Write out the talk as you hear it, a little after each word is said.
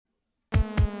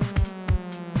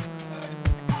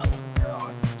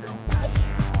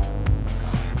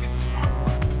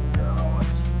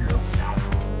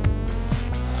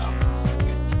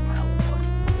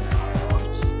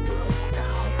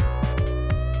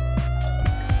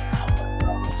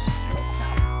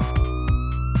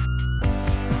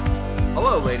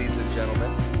ladies and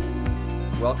gentlemen.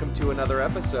 Welcome to another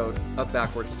episode of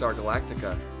Backwards Star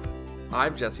Galactica.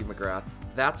 I'm Jesse McGrath.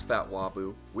 That's Fat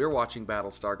Wabu. We're watching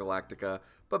Battlestar Galactica,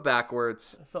 but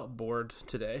backwards. I felt bored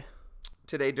today.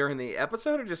 Today during the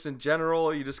episode, or just in general?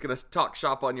 Are you just going to talk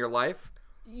shop on your life?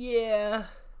 Yeah.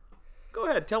 Go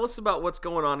ahead. Tell us about what's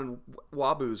going on in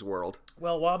Wabu's world.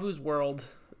 Well, Wabu's World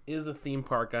is a theme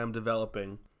park I'm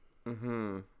developing.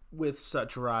 With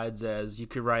such rides as you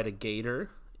could ride a gator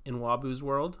in Wabu's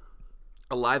World.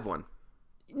 A live one.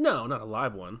 No, not a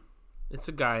live one. It's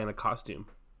a guy in a costume.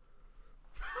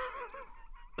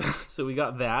 So we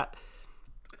got that.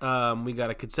 We got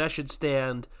a concession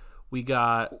stand. We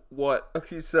got... What?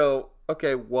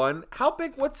 Okay, one. How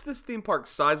big, what's this theme park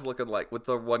size looking like with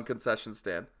the one concession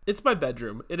stand? It's my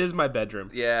bedroom. It is my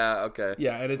bedroom. Yeah, okay.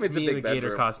 Yeah, and it's me a in a big gator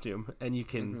bedroom. costume. And you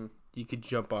can you could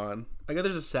jump on. I got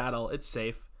there's a saddle. It's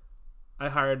safe. I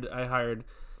hired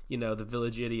the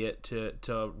village idiot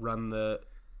to run the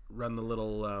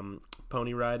little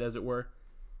pony ride, as it were.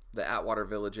 The Atwater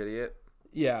Village idiot.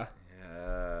 Yeah.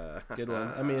 Yeah. Good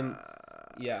one. I mean,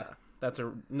 yeah,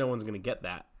 no one's gonna get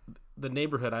that. The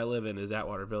neighborhood I live in is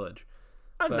Atwater Village.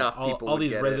 Enough but people all would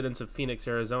these get residents of Phoenix,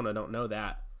 Arizona, don't know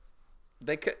that.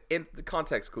 They could, in the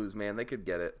context clues, man, they could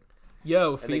get it.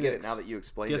 Yo, And Phoenix. they get it now that you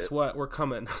explained it. Guess what? We're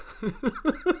coming.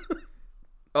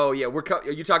 Oh yeah,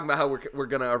 are you talking about how we're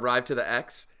gonna arrive to the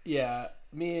X? Yeah,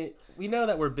 we know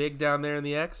that we're big down there in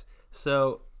the X,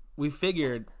 so we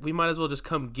figured we might as well just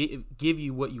come give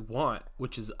you what you want,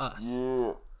 which is us.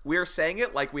 We're saying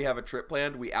it like we have a trip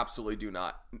planned. We absolutely do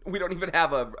not. We don't even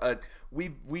have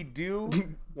we do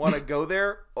want to go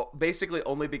there basically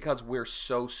only because we're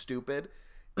so stupid.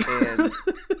 And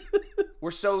we're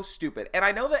so stupid. And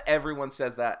I know that everyone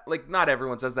says that. Like, not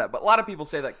everyone says that, but a lot of people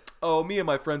say that, oh, me and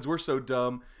my friends, we're so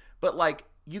dumb. But, like,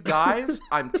 you guys,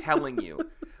 I'm telling you,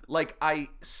 like, I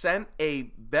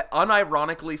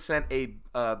unironically sent a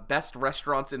best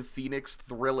restaurants in Phoenix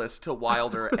Thrillist to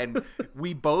Wilder, and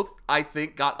we both, I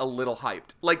think, got a little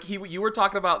hyped. Like, you were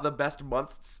talking about the best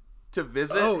months to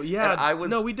visit. Oh, yeah.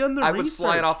 And we done the I research. was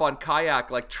flying off on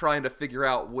kayak, like, trying to figure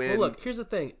out when. Well, look, here's the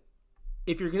thing.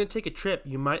 If you're going to take a trip,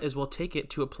 you might as well take it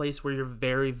to a place where you're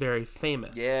very, very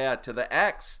famous. Yeah, to the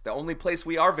X. The only place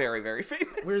we are very, very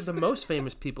famous. We're the most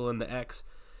famous people in the X.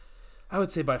 I would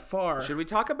say by far. Should we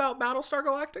talk about Battlestar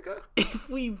Galactica?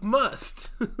 If we must.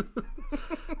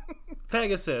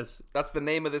 Pegasus. That's the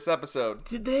name of this episode.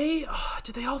 Did they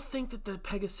all think that the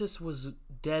Pegasus was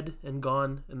dead and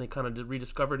gone and they kind of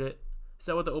rediscovered it? Is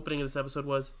that what the opening of this episode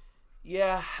was?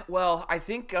 Yeah, well, I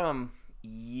think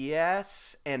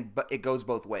yes, but it goes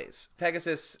both ways.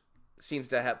 Pegasus seems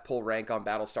to pull rank on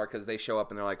Battlestar because they show up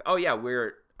and they're like, "Oh yeah,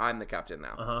 I'm the captain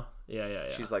now."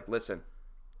 Yeah. She's like, "Listen,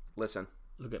 Look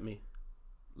at me.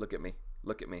 look at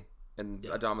me," and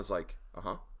Adama's like,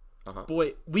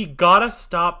 Boy, we gotta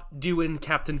stop doing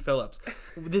Captain Phillips.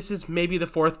 This is maybe the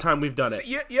fourth time we've done it.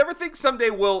 So you ever think someday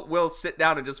we'll sit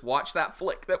down and just watch that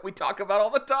flick that we talk about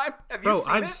all the time? Have you seen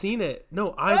it? I've seen it.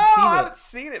 No, I've I seen it. haven't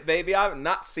seen it, baby. I have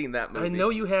not seen that movie. I know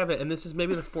you haven't, and this is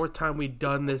maybe the fourth time we've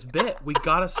done this bit. We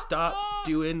gotta stop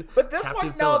doing But this Captain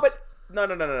one, Phillips.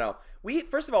 no.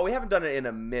 First of all, we haven't done it in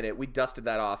a minute. We dusted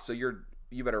that off, so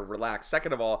you better relax.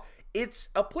 Second of all, it's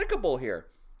applicable here.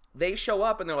 They show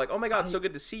up and they're like, "Oh my god, so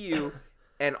good to see you."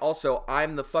 And also,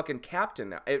 I'm the fucking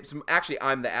captain now.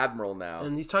 I'm the admiral now.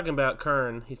 And he's talking about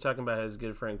Kern. He's talking about his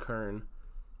good friend Kern.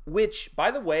 Which, by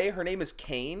the way, her name is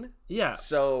Kane. Yeah.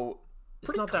 So,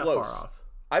 It's not close. that far off.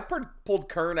 I pulled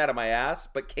Kern out of my ass,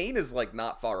 but Kane is, like,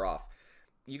 not far off.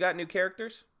 You got new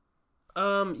characters?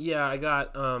 Yeah, I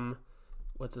got,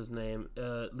 what's his name?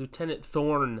 Lieutenant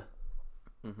Thorne,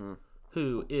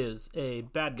 who is a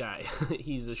bad guy.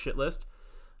 He's a shit list.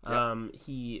 Yep.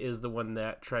 He is the one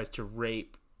that tries to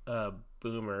rape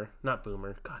Boomer. Not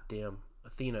Boomer. God damn.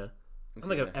 Athena. I don't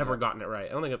think I've ever gotten it right.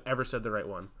 I don't think I've ever said the right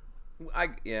one. I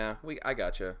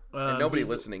gotcha. And nobody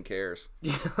listening cares.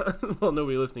 Yeah, well,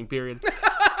 nobody listening, period.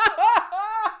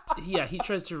 Yeah, he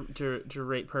tries to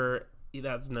rape her.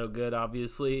 That's no good,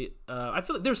 obviously. I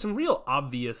feel like there's some real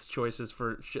obvious choices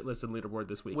for shitlist and leaderboard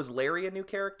this week. Was Larry a new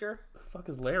character? The fuck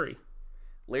is Larry?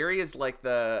 Larry is like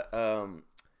the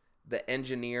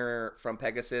engineer from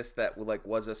Pegasus that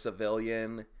was a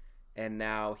civilian, and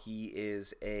now he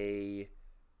is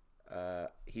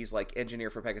he's like engineer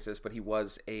for Pegasus, but he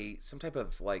was some type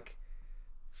of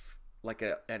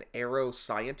an aero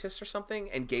scientist or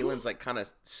something, and Galen's like kind of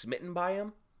smitten by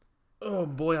him. Oh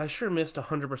boy, I sure missed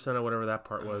 100% of whatever that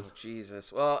part was. Oh,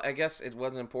 Jesus. Well, I guess it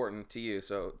wasn't important to you,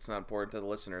 so it's not important to the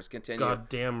listeners. Continue. God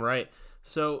damn right.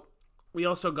 So we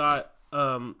also got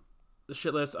the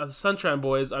shit list. The Sunshine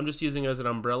Boys, I'm just using as an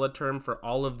umbrella term for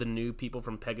all of the new people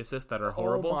from Pegasus that are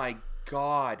horrible. Oh my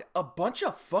god. A bunch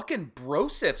of fucking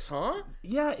brosifs, huh?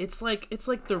 Yeah, it's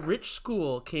like the rich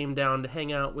school came down to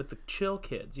hang out with the chill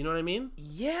kids. You know what I mean?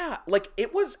 Yeah, like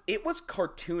it was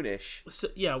cartoonish. So,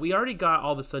 yeah, we already got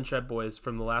all the Sunshine Boys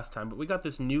from the last time, but we got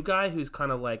this new guy who's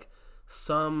kind of like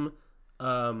some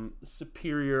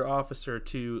superior officer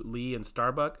to Lee and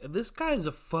Starbuck. This guy's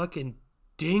a fucking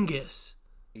dingus.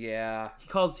 Yeah.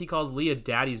 He calls Lee a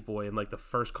daddy's boy in like the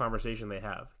first conversation they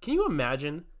have. Can you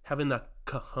imagine having the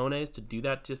cojones to do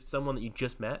that to someone that you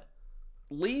just met?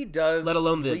 Lee does. Let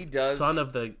alone the son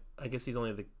of the. I guess he's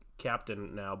only the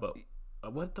captain now, but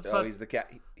what the fuck? Oh, he's the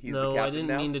captain. No, I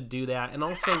didn't mean to do that. And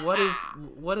also, what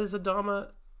is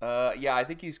Adama? Yeah, I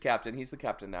think he's captain. He's the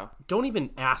captain now. Don't even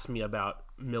ask me about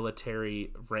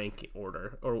military rank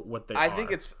order or what they are. I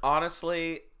think it's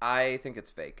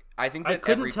fake. I think that I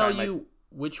couldn't tell you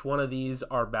which one of these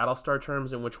are Battlestar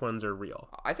terms and which ones are real.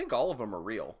 I think all of them are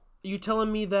real. You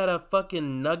telling me that a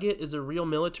fucking nugget is a real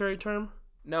military term?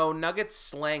 No, nugget's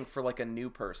slang for like a new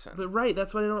person. But right,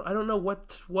 that's what I don't know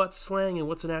what's slang and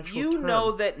what's an actual term. You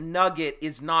know that nugget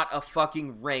is not a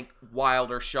fucking rank,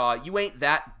 Wilder Shaw. You ain't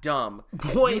that dumb.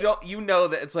 Boy, you know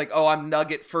that it's like, oh, I'm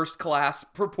nugget first class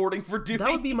reporting for duty.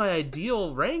 That would be my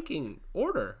ideal ranking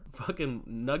order. Fucking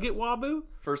nugget waboo?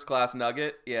 First class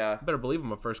nugget, yeah. Better believe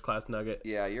I'm a first class nugget.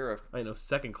 Yeah, I ain't no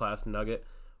second class nugget.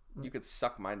 You could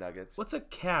suck my nuggets. What's a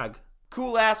CAG?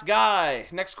 Cool ass guy.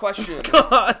 Next question.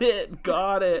 Got it.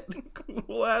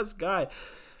 Cool ass guy.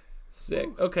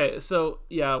 Sick. Okay, so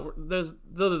yeah, those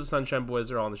are the Sunshine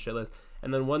Boys are all on the shit list,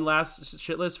 and then one last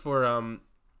shit list for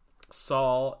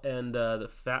Saul and the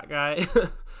fat guy,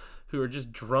 who are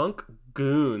just drunk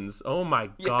goons. Oh my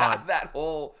god. Yeah, that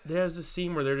whole. There's a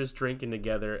scene where they're just drinking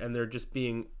together, and they're just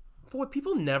being. Boy,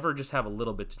 people never just have a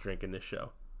little bit to drink in this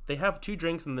show. They have 2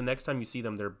 drinks, and the next time you see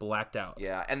them, they're blacked out.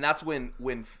 Yeah, and that's when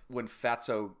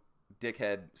Fatso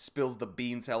dickhead spills the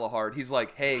beans hella hard. He's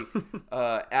like, "Hey,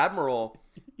 Admiral,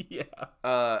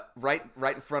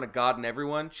 right in front of God and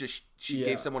everyone, she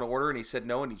gave someone an order, and he said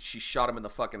no, and she shot him in the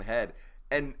fucking head."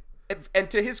 And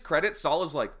to his credit, Saul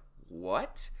is like,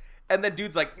 "What?" And then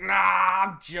dude's like, "Nah,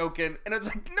 I'm joking." And it's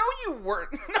like, "No, you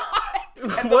weren't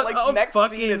not." And what a next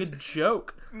fucking scene is,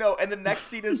 joke. No, and the next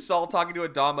scene is Saul talking to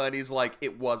Adama, and he's like,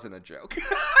 "It wasn't a joke."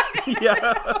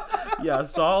 yeah.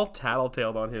 Saul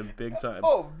tattletaled on him big time.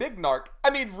 Oh, big narc. I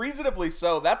mean, reasonably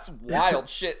so. That's wild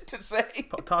shit to say.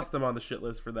 Toss them on the shit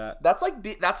list for that. That's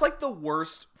like the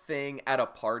worst thing at a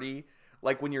party.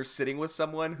 Like when you're sitting with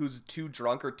someone who's too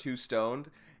drunk or too stoned,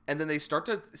 and then they start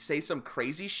to say some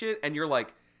crazy shit, and you're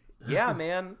like, "Yeah,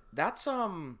 man, that's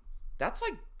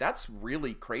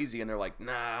really crazy." And they're like,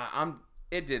 "Nah,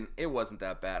 it wasn't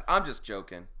that bad. I'm just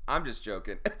joking."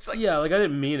 It's like, yeah, like I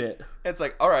didn't mean it. It's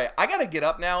like, all right, I gotta get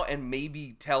up now and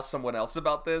maybe tell someone else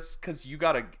about this, because we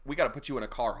gotta put you in a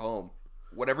car home.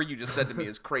 Whatever you just said to me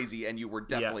is crazy, and you were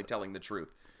definitely telling the truth.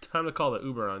 Time to call the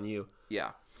Uber on you.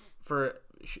 Yeah. For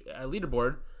a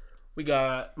leaderboard, we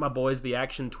got my boys, the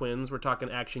Action Twins. We're talking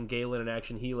Action Galen and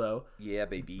Action Hilo. Yeah,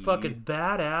 baby. Fucking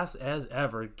badass as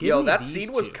ever. That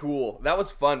scene was cool. That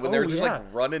was fun when they were just like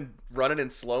running in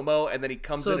slow-mo, and then he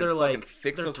comes in and fucking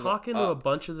fixes them. They're talking to a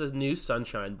bunch of the new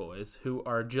Sunshine Boys who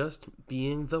are just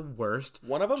being the worst.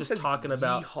 One of them just says talking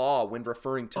about yeehaw when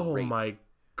referring to rape. Oh my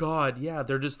god, yeah.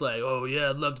 They're just like, "Oh yeah,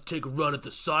 I'd love to take a run at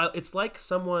the silo." It's like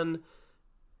someone...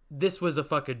 This was a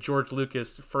fucking George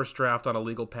Lucas first draft on a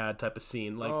legal pad type of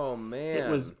scene. Like, oh man, it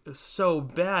was so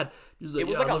bad. It was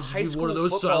like a high school one of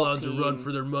those Cylons to run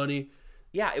for their money.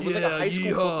 Yeah, it was like a high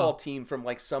school football team from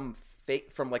like some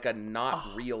fake, from like a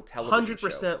not real television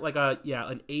 100% show. Like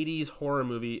an 80s horror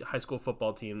movie high school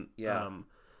football team. Yeah,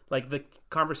 like the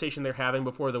conversation they're having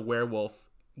before the werewolf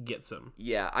gets them.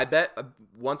 Yeah, I bet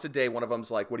once a day one of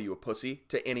them's like, "What are you, a pussy?"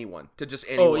 To anyone, to just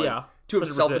anyone. Oh yeah, to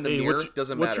himself in the mirror.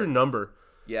 Doesn't matter. What's your number?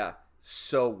 Yeah,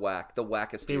 so whack. The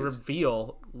wackest. They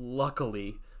reveal,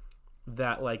 luckily,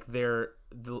 that like the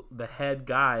head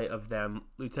guy of them,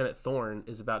 Lieutenant Thorne,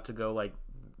 is about to go like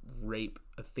rape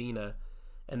Athena,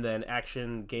 and then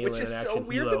Action Galen and Action Hilo. Which is so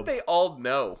weird that they all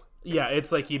know. Yeah,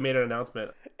 it's like he made an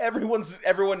announcement.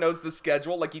 Everyone knows the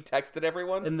schedule. Like he texted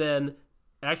everyone, and then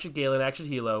Action Galen, Action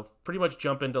Hilo pretty much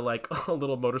jump into like a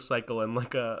little motorcycle and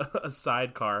like a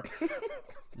sidecar.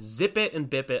 Zip it and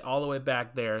bip it all the way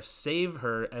back there, save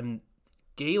her, and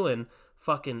Galen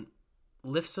fucking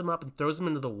lifts him up and throws him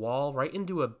into the wall, right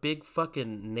into a big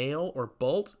fucking nail or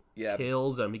bolt. Yeah.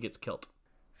 Kills him. He gets killed.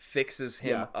 Fixes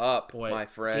him up, boy, my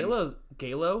friend.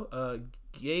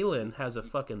 Galen has a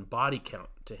fucking body count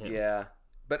to him. Yeah.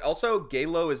 But also,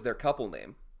 Galo is their couple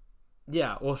name.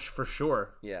 Yeah, well, for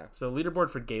sure. Yeah. So leaderboard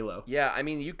for Galo. Yeah, I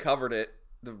mean, you covered it.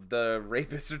 The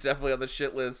rapists are definitely on the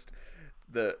shit list.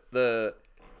 The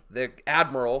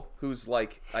admiral, who's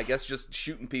like, I guess just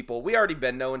shooting people. We already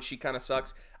been knowing she kind of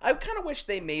sucks. I kind of wish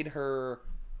they made her.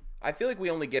 I feel like we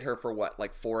only get her for what,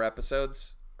 like 4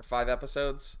 episodes or 5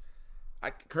 episodes.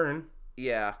 Kern.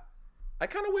 Yeah, I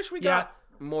kind of wish we got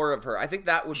more of her. I think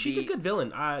that would She's a good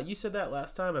villain. You said that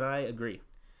last time, and I agree.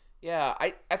 Yeah,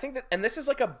 I think that, and this is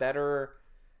like a better.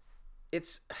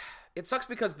 It sucks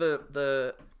because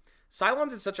the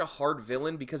Cylons is such a hard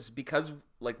villain because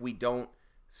like we don't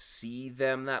see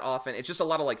them that often. It's just a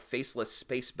lot of like faceless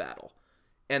space battle,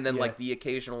 and then like the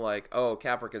occasional like, oh,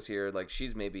 Caprica's here, like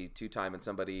she's maybe 2-timing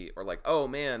somebody, or like, oh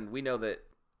man, we know that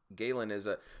Galen is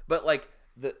but like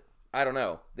I don't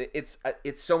know. It's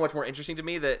so much more interesting to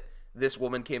me that this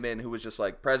woman came in who was just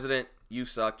like, President, you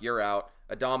suck, you're out.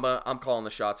 Adama, I'm calling the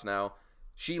shots now.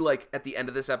 She, like, at the end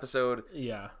of this episode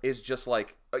is just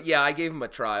like, yeah, I gave him a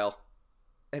trial.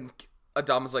 And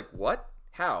Adama's like, what?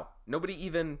 How? Nobody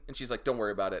even... And she's like, don't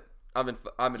worry about it. I'm in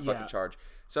fucking charge.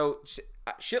 So,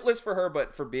 shit list for her,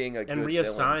 but for being a good villain. And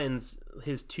reassigns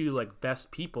his 2, like,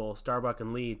 best people, Starbuck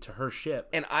and Lee, to her ship.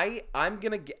 And I'm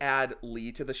going to add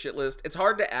Lee to the shit list. It's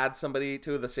hard to add somebody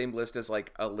to the same list as,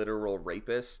 like, a literal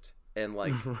rapist. And,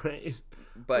 like... right.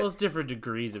 But, well, it's different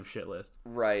degrees of shit list.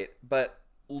 Right. But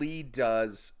Lee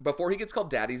does... Before he gets called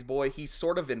Daddy's Boy, he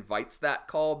sort of invites that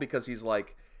call because he's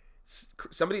like...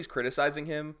 Somebody's criticizing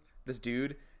him, this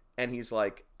dude, and he's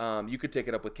like, you could take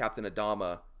it up with Captain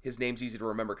Adama. His name's easy to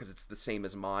remember because it's the same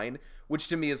as mine. Which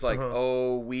to me is like,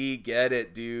 oh, we get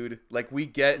it, dude. Like, we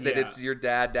get that it's your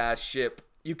dad's ship.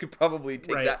 You could probably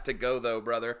take that to go, though,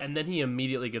 brother. And then he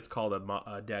immediately gets called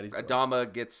Daddy's Boy.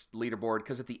 Adama gets leaderboard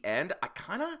because at the end, I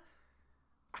kind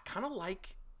of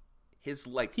like his,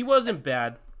 like... He wasn't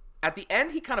bad. At the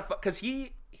end, he kind of... Because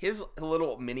his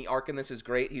little mini arc in this is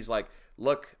great. He's like,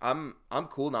 look, I'm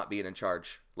cool not being in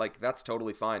charge. Like, that's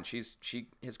totally fine. She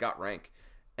has got rank.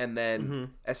 And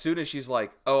then as soon as she's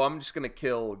like, oh, I'm just going to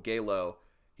kill Galo,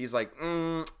 he's like,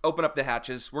 open up the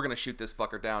hatches. We're going to shoot this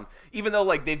fucker down. Even though,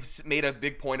 like, they've made a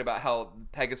big point about how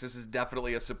Pegasus is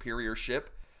definitely a superior ship.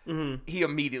 He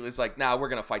immediately is like, nah, we're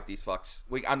going to fight these fucks.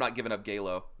 I'm not giving up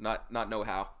Galo. Not know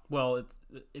how. Well,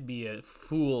 it'd be a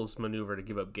fool's maneuver to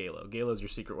give up Galo. Galo's your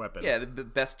secret weapon. Yeah, the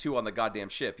best 2 on the goddamn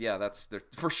ship. Yeah, that's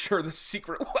for sure the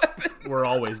secret weapon. We're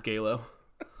always Galo.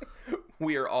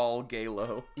 We are all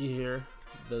Galo. You hear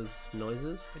those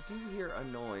noises? I do hear a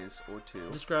noise or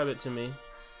 2. Describe it to me.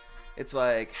 It's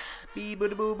like, bee boo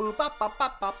boo boo bop bop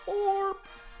bop bop orp.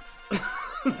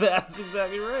 That's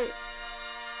exactly right.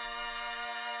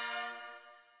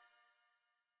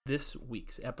 This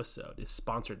week's episode is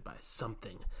sponsored by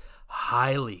something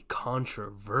highly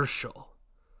controversial.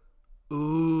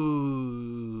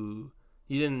 Ooh.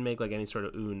 You didn't make like any sort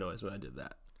of ooh noise when I did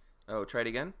that. Oh, try it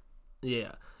again?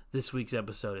 Yeah. This week's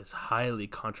episode is highly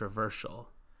controversial.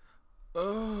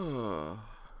 Oh.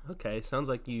 Okay, sounds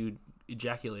like you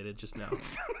ejaculated just now.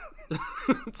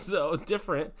 So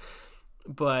different.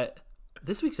 But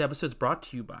this week's episode is brought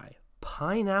to you by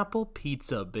Pineapple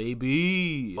Pizza,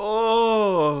 baby.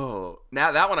 Oh,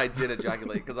 now that one I did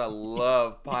ejaculate because I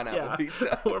love pineapple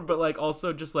pizza. But like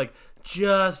also just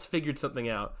figured something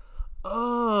out.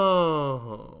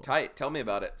 Oh, tight. Tell me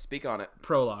about it. Speak on it.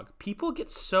 Prologue. People get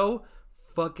so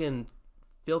fucking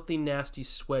filthy, nasty,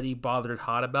 sweaty, bothered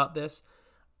hot about this.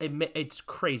 It's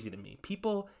crazy to me.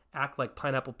 People act like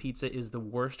pineapple pizza is the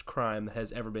worst crime that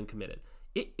has ever been committed.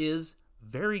 It is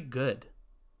very good.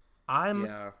 I'm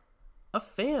a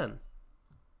fan.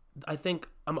 I think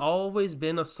I'm always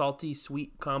been a salty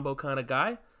sweet combo kind of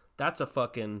guy. That's a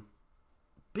fucking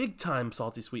big time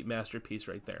salty sweet masterpiece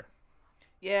right there.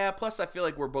 Yeah, plus I feel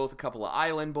like we're both a couple of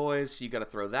island boys, so you got to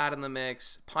throw that in the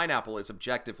mix. Pineapple is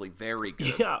objectively very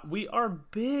good. Yeah, we are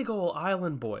big old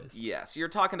island boys. Yes, you're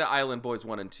talking to Island Boys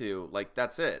 1 and 2. Like,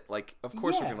 that's it. Like, of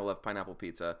course we're going to love pineapple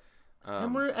pizza.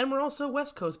 And we're also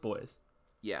West Coast boys.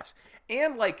 Yes.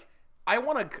 And like I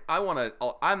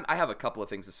have a couple of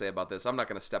things to say about this. I'm not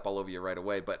going to step all over you right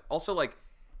away, but also like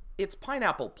it's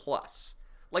pineapple plus.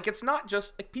 Like it's not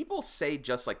just like people say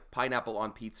just like pineapple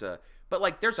on pizza, but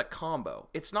like there's a combo.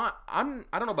 It's not I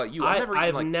don't know about you.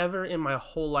 I've never in my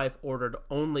whole life ordered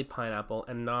only pineapple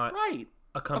and not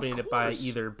accompanied it by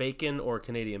either bacon or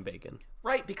Canadian bacon.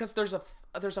 Right, because there's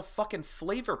a fucking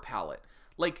flavor palette.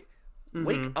 Like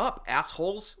wake up,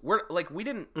 assholes. We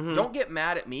didn't don't get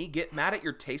mad at me. Get mad at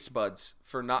your taste buds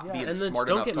for not being smart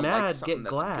enough to like something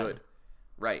that's good.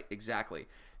 Right, exactly.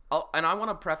 And I want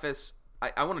to preface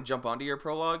I want to jump onto your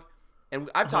prologue. And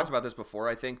I've talked about this before,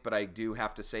 I think, but I do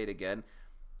have to say it again.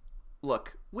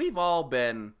 Look, we've all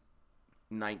been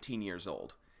 19 years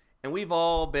old. And we've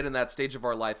all been in that stage of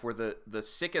our life where the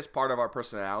sickest part of our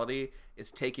personality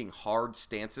is taking hard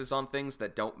stances on things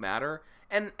that don't matter.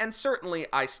 And certainly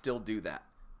I still do that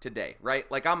today, right?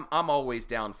 Like I'm always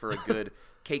down for a good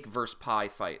cake versus pie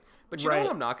fight. But you know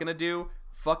what I'm not going to do?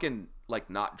 Fucking like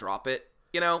not drop it.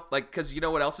 You know, like, because you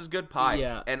know what else is good? Pie.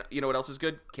 Yeah. And you know what else is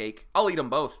good? Cake. I'll eat them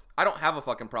both. I don't have a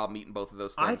fucking problem eating both of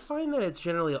those things. I find that it's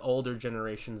generally older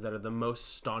generations that are the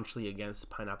most staunchly against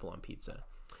pineapple on pizza.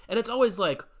 And it's always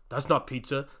like, that's not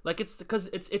pizza. Like, it's because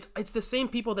it's the same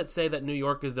people that say that New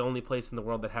York is the only place in the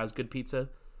world that has good pizza.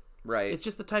 Right. It's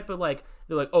just the type of like,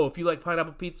 they're like, oh, if you like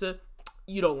pineapple pizza,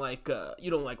 you don't like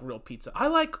real pizza. I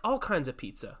like all kinds of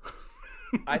pizza.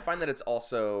 I find that it's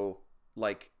also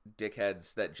like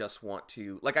dickheads that just want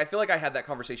to, like, I feel like I had that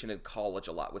conversation in college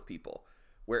a lot with people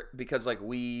because like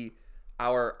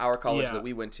our college that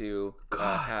we went to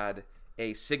had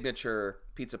a signature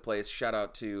pizza place. Shout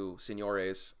out to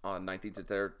Signores on 19th and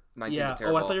Terrible.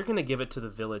 Oh, I thought you were gonna give it to the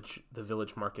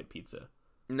Village Market Pizza.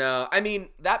 No, I mean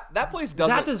that place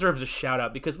doesn't. That deserves a shout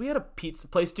out because we had a pizza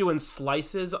place doing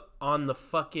slices on the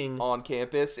fucking on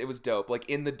campus. It was dope, like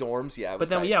in the dorms. Yeah, it was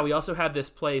but then tight. we also had this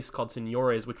place called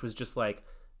Signores, which was just like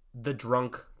the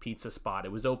drunk pizza spot.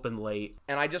 It was open late,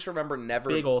 and I just remember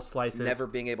big old slices, never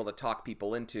being able to talk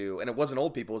people into, and it wasn't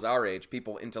old people, it was our age,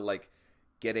 people into like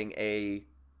getting a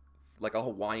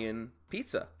Hawaiian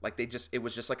pizza. Like it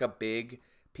was just like a big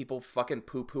people fucking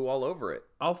poo poo all over it.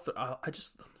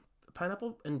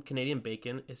 Pineapple and Canadian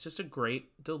bacon, it's just a great,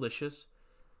 delicious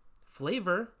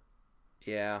flavor.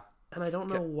 Yeah. And I don't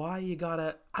know why you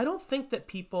gotta... I don't think that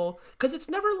people... Because it's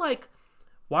never like,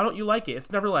 why don't you like it? It's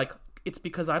never like, it's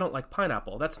because I don't like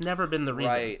pineapple. That's never been the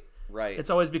reason. Right. It's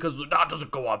always because, that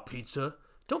doesn't go on pizza.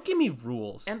 Don't give me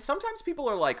rules. And sometimes people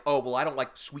are like, oh, well, I don't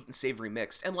like sweet and savory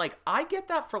mixed. And like, I get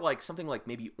that for like something like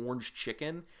maybe orange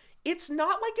chicken. It's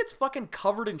not like it's fucking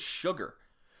covered in sugar.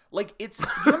 Like, you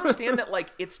understand that, like,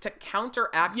 it's to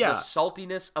counteract the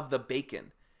saltiness of the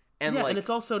bacon. And and it's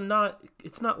also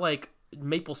it's not like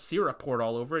maple syrup poured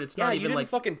all over it. It's not even like...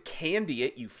 fucking candy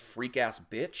it, you freak-ass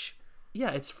bitch.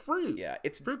 Yeah, it's fruit. Yeah,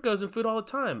 fruit goes in food all the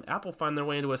time. Apple find their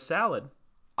way into a salad.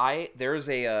 There's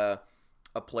a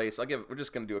place, we're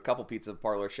just going to do a couple pizza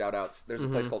parlor shout-outs. There's a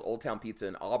place called Old Town Pizza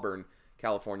in Auburn,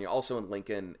 California, also in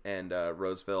Lincoln and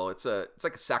Roseville. It's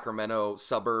like a Sacramento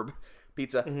suburb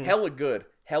pizza. Hella good.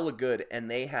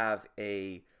 And they have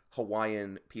a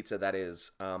Hawaiian pizza that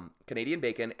is Canadian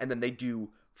bacon, and then they do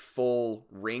full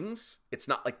rings. It's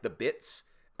not like the bits.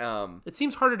 It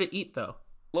seems harder to eat though.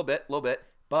 A little bit.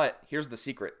 But here's the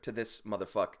secret to this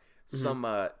motherfucker. Some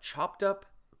chopped up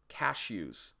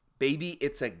cashews. Baby,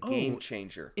 it's a game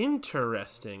changer.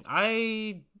 Interesting.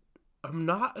 I'm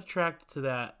not attracted to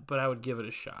that, but I would give it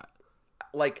a shot.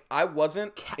 Like, I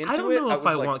wasn't into it. I don't know if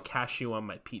I want cashew on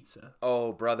my pizza.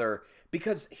 Oh, brother.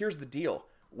 Because here's the deal.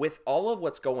 With all of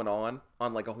what's going on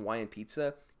like a Hawaiian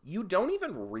pizza, you don't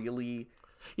even really...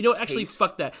 You know, actually,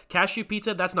 fuck that. Cashew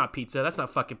pizza, that's not pizza. That's not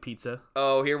fucking pizza.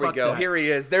 Oh, here we go. That. Here he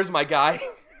is. There's my guy.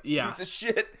 Yeah. Piece of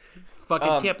shit.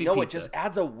 Fucking can't be pizza. No, it just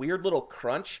adds a weird little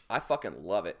crunch. I fucking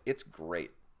love it. It's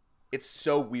great. It's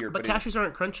so weird, but cashews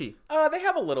aren't crunchy. They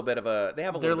have a little bit of a. They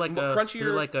have a they're little like bit crunchier.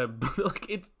 They're like a.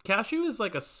 It's cashew is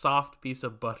like a soft piece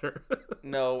of butter.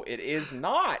 No, it is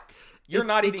not. You're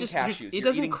not eating cashews. It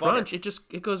doesn't crunch. Butter.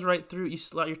 It goes right through.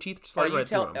 Your teeth slide right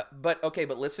through them. But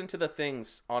listen to the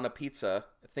things on a pizza.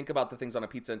 Think about the things on a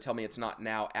pizza and tell me it's not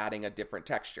now adding a different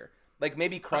texture. Like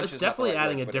maybe crunch is definitely not the right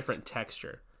adding word, a different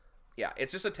texture. Yeah,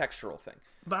 it's just a textural thing.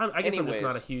 But I guess I'm just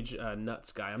not a huge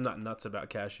nuts guy. I'm not nuts about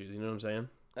cashews. You know what I'm saying?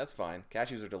 That's fine.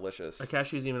 Cashews are delicious. Are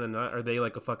cashews even a nut? Are they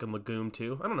like a fucking legume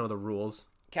too? I don't know the rules.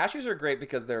 Cashews are great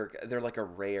because they're like a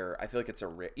rare. I feel like it's a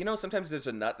rare. You know, sometimes there's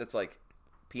a nut that's like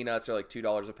peanuts are like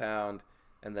 $2 a pound,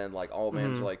 and then like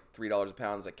almonds are like $3 a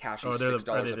pound. It's like cashews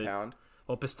 $6 a pound.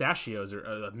 Well, pistachios are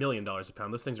 $1 million a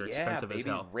pound. Those things are expensive as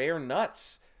hell. Rare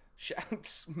nuts.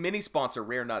 Mini sponsor,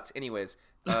 Rare Nuts. Anyways,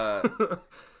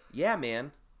 yeah,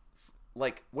 man.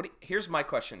 Like, here's my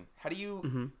question. How do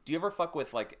you do you ever fuck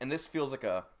with like, and this feels like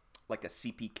a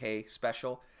CPK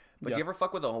special, but do you ever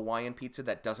fuck with a Hawaiian pizza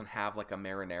that doesn't have like a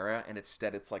marinara and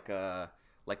instead it's like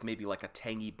maybe like a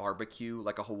tangy barbecue,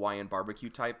 like a Hawaiian barbecue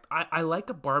type? I like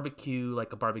a barbecue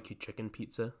chicken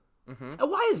pizza. And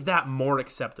why is that more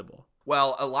acceptable?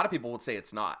 Well, a lot of people would say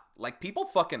it's not. Like, people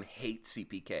fucking hate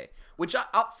CPK, which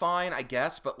I'm fine, I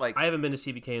guess, but like... I haven't been to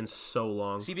CPK in so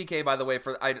long. CPK, by the way,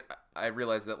 I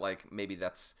realize that, like, maybe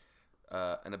that's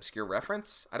an obscure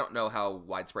reference. I don't know how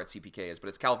widespread CPK is, but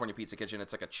it's California Pizza Kitchen.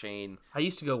 It's like a chain. I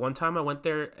used to go one time. I went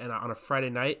there and on a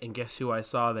Friday night, and guess who I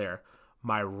saw there?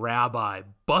 my rabbi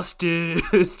busted.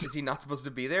 Is he not supposed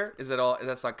to be there? Is it all?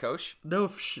 That's not kosher? No,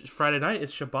 Friday night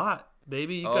is Shabbat,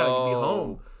 baby. You gotta be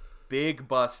home. Big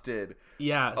busted.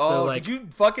 Yeah. Oh, so like, did you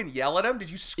fucking yell at him? Did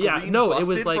you scream? Yeah, no, busted it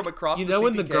was like, from across you know,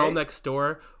 when the CPK? girl next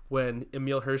door, when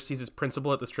Emil Hirsch sees his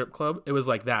principal at the strip club, it was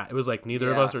like that. It was like,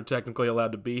 neither of us are technically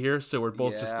allowed to be here, so we're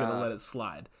both just gonna let it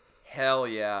slide. Hell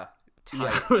yeah.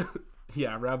 Tight.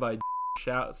 Yeah, Rabbi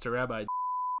shouts to Rabbi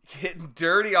Getting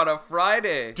dirty on a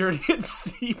Friday. dirty at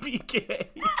CPK.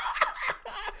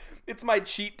 It's my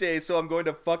cheat day, so I'm going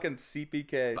to fucking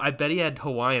CPK. I bet he had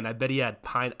Hawaiian. I bet he had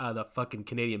the fucking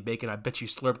Canadian bacon. I bet you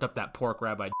slurped up that pork,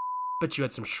 Rabbi. Bet you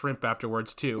had some shrimp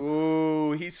afterwards too.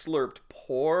 Ooh, he slurped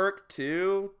pork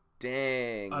too.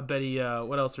 Dang. I bet he.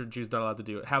 What else are Jews not allowed to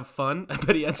do? Have fun. I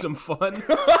bet he had some fun.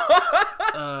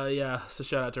 Yeah. So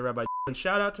shout out to Rabbi and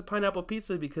shout out to Pineapple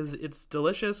Pizza because it's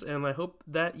delicious, and I hope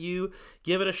that you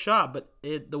give it a shot. But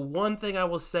the one thing I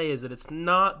will say is that it's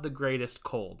not the greatest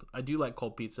cold. I do like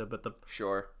cold pizza, but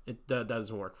it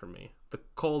doesn't work for me. The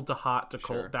cold to hot to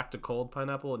cold back to cold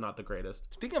pineapple, not the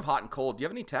greatest. Speaking of hot and cold, do you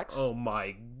have any texts? Oh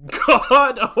my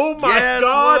god! Oh my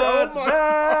god! Oh my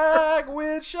back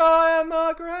with Shaw and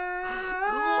McGrath.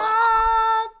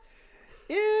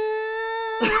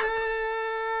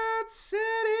 It's City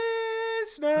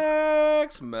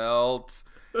Snacks Melt.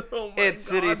 Oh my It's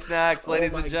god. City Snacks,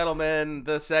 ladies and gentlemen,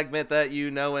 the segment that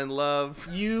you know and love.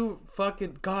 You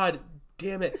fucking god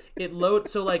damn it! It load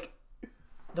so like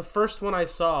the first one I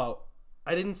saw,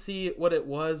 I didn't see what it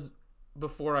was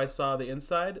before I saw the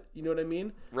inside. You know what I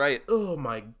mean? Right. Oh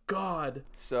my god!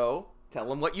 So tell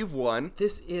them what you've won.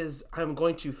 This is I'm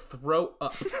going to throw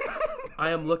up.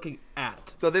 I am looking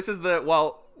at. So this is the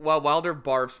while Wilder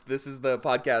barfs, this is the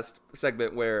podcast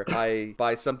segment where I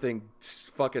buy something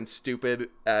fucking stupid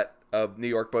at a New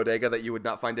York bodega that you would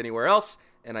not find anywhere else,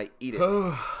 and I eat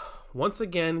it. Once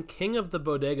again, king of the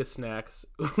bodega snacks,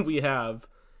 we have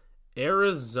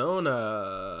Arizona,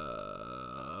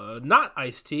 not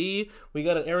iced tea. We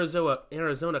got an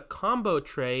Arizona combo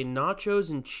tray, nachos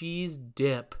and cheese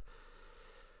dip.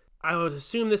 I would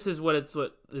assume this is what it's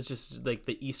just like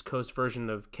the East Coast version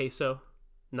of queso.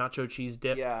 Nacho cheese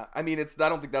dip. Yeah, I mean, I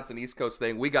don't think that's an East Coast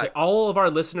thing. We got all of our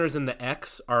listeners in the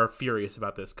X are furious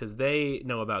about this because they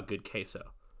know about good queso.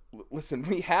 Listen,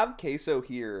 we have queso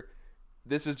here.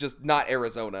 This is just not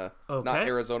Arizona. Okay. Not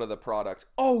Arizona, the product.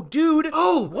 Oh, dude.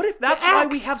 Oh, what if that's why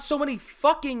we have so many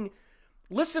fucking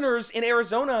listeners in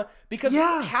Arizona? Because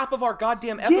half of our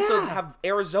goddamn episodes have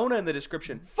Arizona in the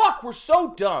description. Fuck, we're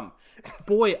so dumb.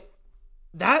 Boy,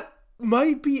 that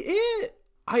might be it.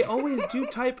 I always do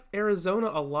type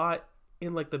Arizona a lot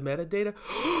in like the metadata.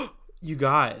 You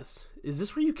guys, is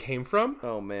this where you came from?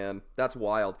 Oh man, that's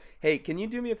wild. Hey, can you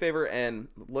do me a favor and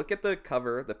look at the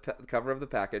cover, the cover of the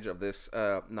package of this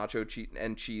nacho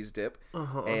and cheese dip,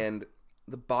 and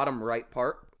the bottom right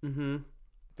part,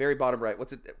 very bottom right.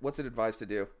 What's it advised to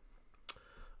do?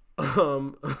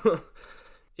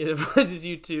 It advises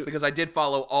you to because I did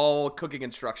follow all cooking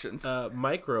instructions.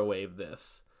 Microwave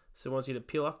this. So it wants you to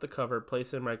peel off the cover,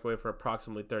 place it in the microwave for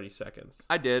approximately 30 seconds.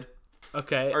 I did.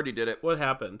 Okay. I already did it. What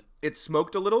happened? It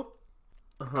smoked a little.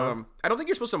 I don't think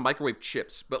you're supposed to microwave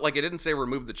chips, but like it didn't say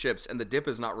remove the chips, and the dip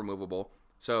is not removable.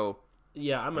 So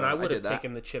yeah, I mean, I would have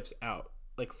taken the chips out,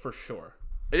 like for sure.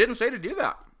 It didn't say to do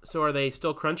that. So are they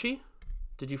still crunchy?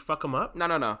 Did you fuck them up?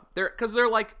 No. They're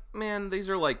like, man, these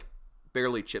are like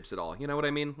barely chips at all. You know what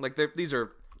I mean? Like these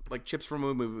are like chips from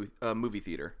a movie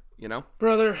theater. You know,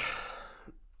 brother.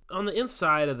 On the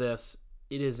inside of this,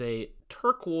 it is a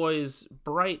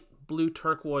bright blue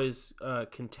turquoise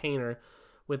container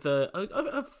with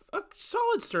a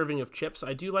solid serving of chips.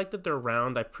 I do like that they're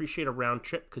round. I appreciate a round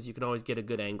chip because you can always get a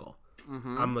good angle.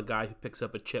 I'm the guy who picks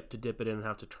up a chip to dip it in and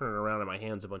have to turn it around in my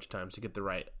hands a bunch of times to get the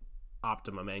right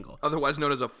optimum angle. Otherwise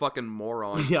known as a fucking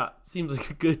moron. Yeah, seems like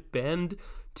a good bend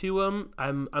to them. I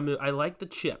like the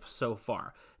chips so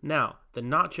far. Now, the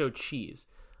nacho cheese.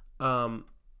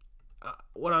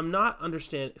 What I'm not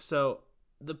understanding, so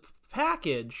the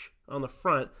package on the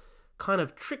front kind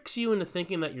of tricks you into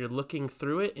thinking that you're looking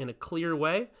through it in a clear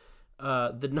way.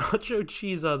 The nacho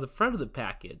cheese on the front of the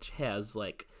package has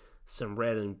like some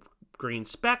red and green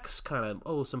specks, kind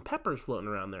of, some peppers floating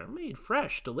around there. Made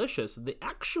fresh, delicious. The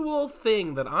actual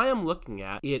thing that I am looking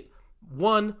at, it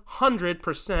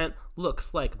 100%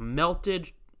 looks like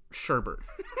melted sherbet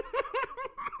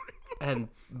and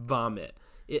vomit.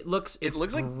 It looks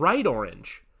like bright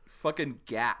orange. Fucking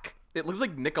gack. It looks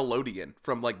like Nickelodeon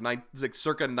from like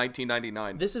circa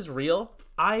 1999. This is real.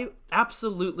 I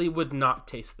absolutely would not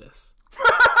taste this.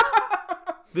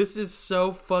 This is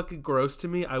so fucking gross to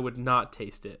me. I would not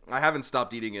taste it. I haven't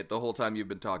stopped eating it the whole time you've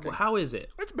been talking. Well, how is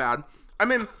it? It's bad. I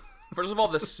mean, first of all,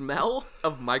 the smell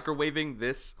of microwaving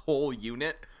this whole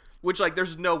unit, which, like,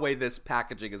 there's no way this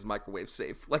packaging is microwave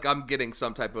safe. Like, I'm getting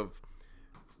some type of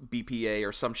BPA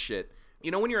or some shit.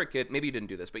 You know, when you're a kid, maybe you didn't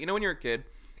do this, but you know when you're a kid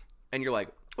and you're like,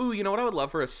 ooh, you know what I would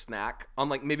love for a snack? On,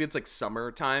 like, maybe it's, like,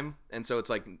 summertime, and so it's,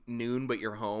 like, noon, but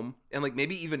you're home. And, like,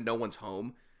 maybe even no one's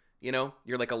home. You know?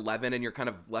 You're, like, 11, and you're kind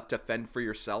of left to fend for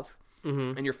yourself.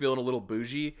 Mm-hmm. And you're feeling a little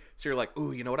bougie. So you're like,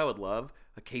 ooh, you know what I would love?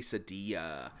 A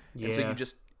quesadilla. Yeah. And so you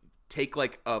just take,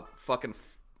 like, a fucking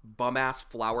bum-ass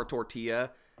flour tortilla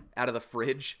out of the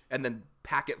fridge and then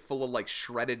pack it full of, like,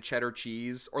 shredded cheddar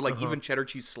cheese or, like, even cheddar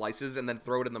cheese slices and then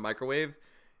throw it in the microwave.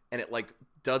 And it, like,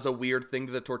 does a weird thing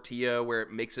to the tortilla where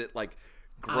it makes it, like,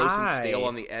 gross and stale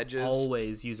on the edges. I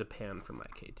always use a pan for my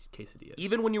quesadillas.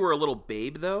 Even when you were a little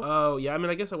babe, though? Oh, yeah. I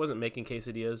mean, I guess I wasn't making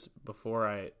quesadillas before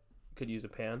I could use a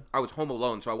pan. I was home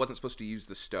alone, so I wasn't supposed to use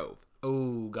the stove.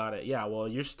 Oh, got it. Yeah, well,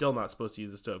 you're still not supposed to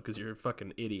use the stove because you're a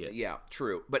fucking idiot. Yeah,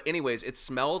 true. But anyways, it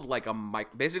smelled like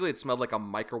basically it smelled like a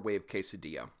microwave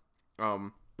quesadilla.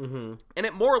 And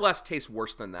it more or less tastes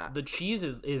worse than that. The cheese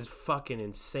is fucking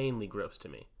insanely gross to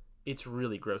me. It's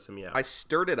really grossing me out. I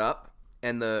stirred it up,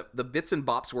 and the bits and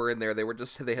bops were in there.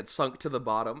 They had sunk to the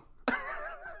bottom.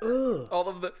 all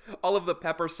of the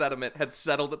pepper sediment had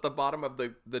settled at the bottom of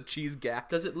the cheese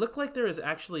gack. Does it look like there is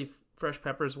actually fresh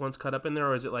peppers once cut up in there,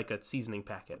 or is it like a seasoning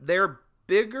packet? They're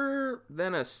bigger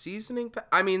than a seasoning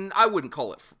I mean, I wouldn't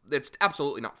call it... It's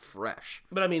absolutely not fresh.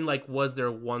 But I mean, like, was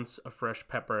there once a fresh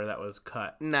pepper that was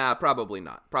cut? Nah, probably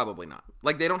not. Probably not.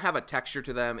 Like, they don't have a texture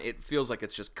to them. It feels like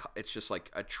it's just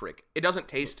like a trick. It doesn't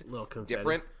taste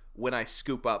different when I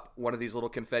scoop up one of these little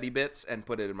confetti bits and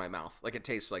put it in my mouth. Like, it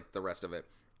tastes like the rest of it.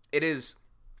 It is,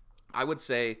 I would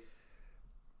say,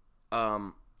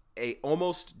 a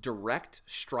almost direct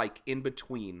strike in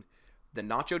between the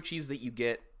nacho cheese that you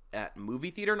get at movie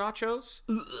theater nachos,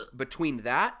 between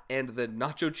that and the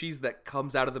nacho cheese that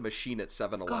comes out of the machine at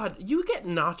 7-Eleven. God, you get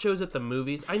nachos at the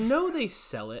movies. I know they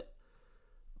sell it,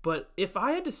 but if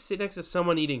I had to sit next to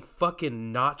someone eating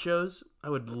fucking nachos, I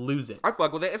would lose it. I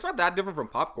fuck with it. It's not that different from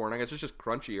popcorn. I guess it's just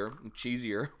crunchier and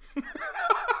cheesier.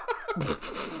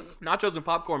 Nachos and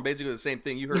popcorn, basically the same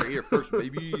thing. You heard it here first,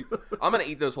 baby. I'm gonna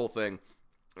eat this whole thing,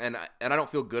 and I don't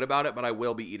feel good about it, but I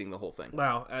will be eating the whole thing.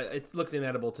 Wow, it looks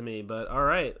inedible to me, but all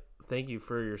right. Thank you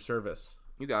for your service.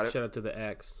 You got it. Shout out to the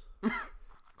X.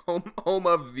 home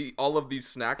of all of these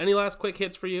snacks. Any last quick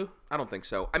hits for you? I don't think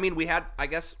so. I mean, I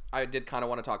guess I did kind of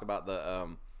want to talk about the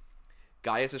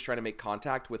Gaius is trying to make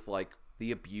contact with, like,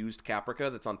 the abused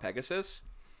Caprica that's on Pegasus.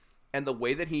 And the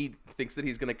way that he thinks that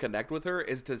he's going to connect with her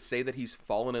is to say that he's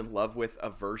fallen in love with a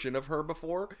version of her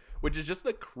before, which is just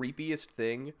the creepiest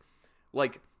thing.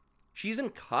 Like, she's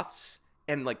in cuffs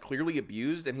and, like, clearly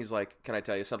abused, and he's like, can I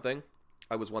tell you something?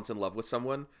 I was once in love with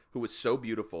someone who was so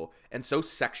beautiful and so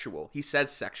sexual. He says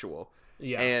sexual.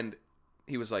 Yeah. And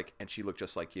he was like, and she looked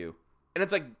just like you. And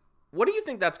it's like, what do you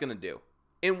think that's going to do?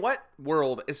 In what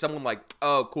world is someone like,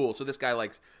 oh, cool, so this guy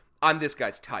I'm this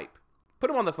guy's type. Put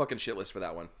him on the fucking shit list for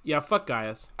that one. Yeah, fuck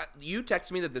Gaius. You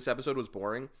texted me that this episode was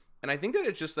boring, and I think that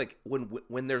it's just like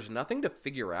when there's nothing to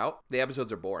figure out, the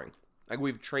episodes are boring. Like,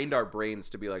 we've trained our brains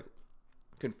to be like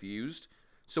confused,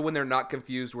 so when they're not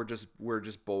confused, we're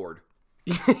just bored.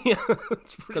 Yeah,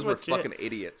 that's pretty because we're fucking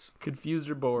idiots. Confused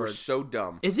or bored. We're so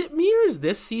dumb. Is it me or is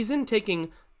this season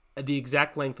taking the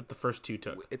exact length that the first two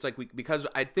took? It's like because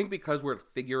we're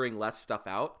figuring less stuff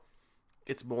out.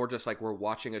 It's more just like we're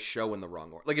watching a show in the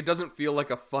wrong order. Like, it doesn't feel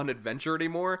like a fun adventure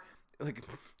anymore, like,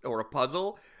 or a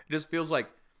puzzle. It just feels like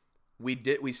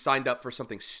we signed up for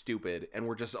something stupid and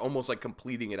we're just almost like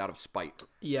completing it out of spite.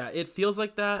 Yeah, it feels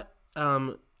like that,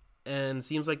 and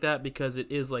seems like that because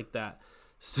it is like that.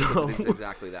 So it's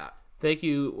exactly that. Thank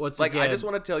you again. I just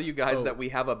want to tell you guys that we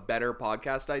have a better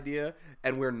podcast idea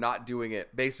and we're not doing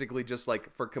it basically just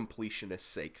like for completionist's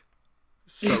sake.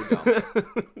 So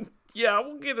dumb. Yeah,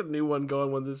 we'll get a new one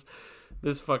going when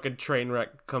this fucking train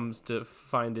wreck comes to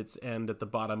find its end at the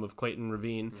bottom of Clayton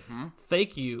Ravine. Mm-hmm.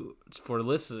 Thank you for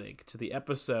listening to the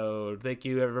episode. Thank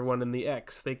you, everyone in the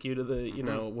X. Thank you to the,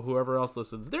 whoever else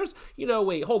listens. There's,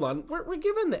 wait, hold on. We're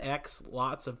giving the X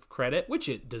lots of credit, which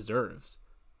it deserves,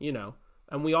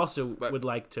 And we also would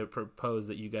like to propose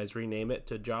that you guys rename it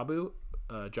to Jabu,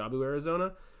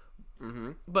 Arizona.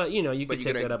 Mm-hmm. But, you could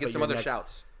take that up at your next...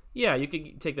 shouts. Yeah, you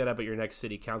could take that up at your next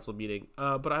city council meeting.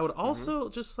 But I would also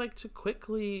just like to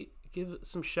quickly give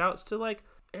some shouts to, like,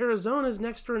 Arizona's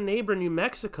next door neighbor, New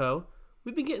Mexico.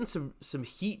 We've been getting some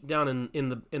heat down in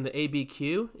the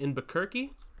ABQ in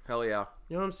Buquerque. Hell yeah.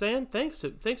 You know what I'm saying? Thanks,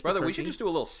 brother. Buquerque. We should just do a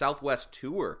little Southwest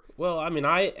tour. Well, I mean,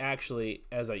 I actually,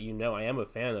 I am a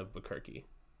fan of Buquerque.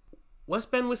 West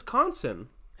Bend, Wisconsin.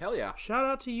 Hell yeah. Shout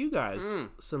out to you guys.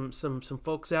 Some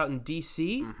folks out in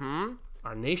D.C.,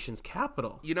 our nation's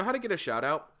capital. You know how to get a shout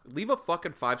out? Leave a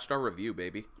fucking 5-star review,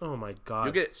 baby. Oh my God.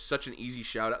 You'll get such an easy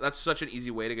shout out. That's such an easy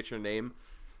way to get your name.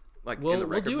 Like, in the record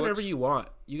we'll do books. whatever you want.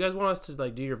 You guys want us to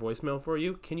like do your voicemail for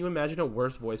you? Can you imagine a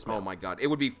worse voicemail? Oh my God. It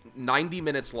would be 90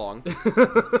 minutes long.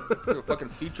 A fucking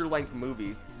feature-length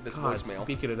movie, this voicemail.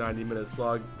 Speaking of 90 minutes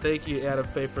long, thank you, Adam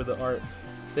Faye, for the art.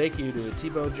 Thank you to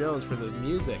T-Bone Jones for the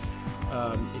music.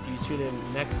 If you tune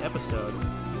in next episode,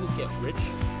 you will get Rich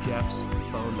Jeff's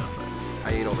phone number.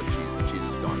 I ate all the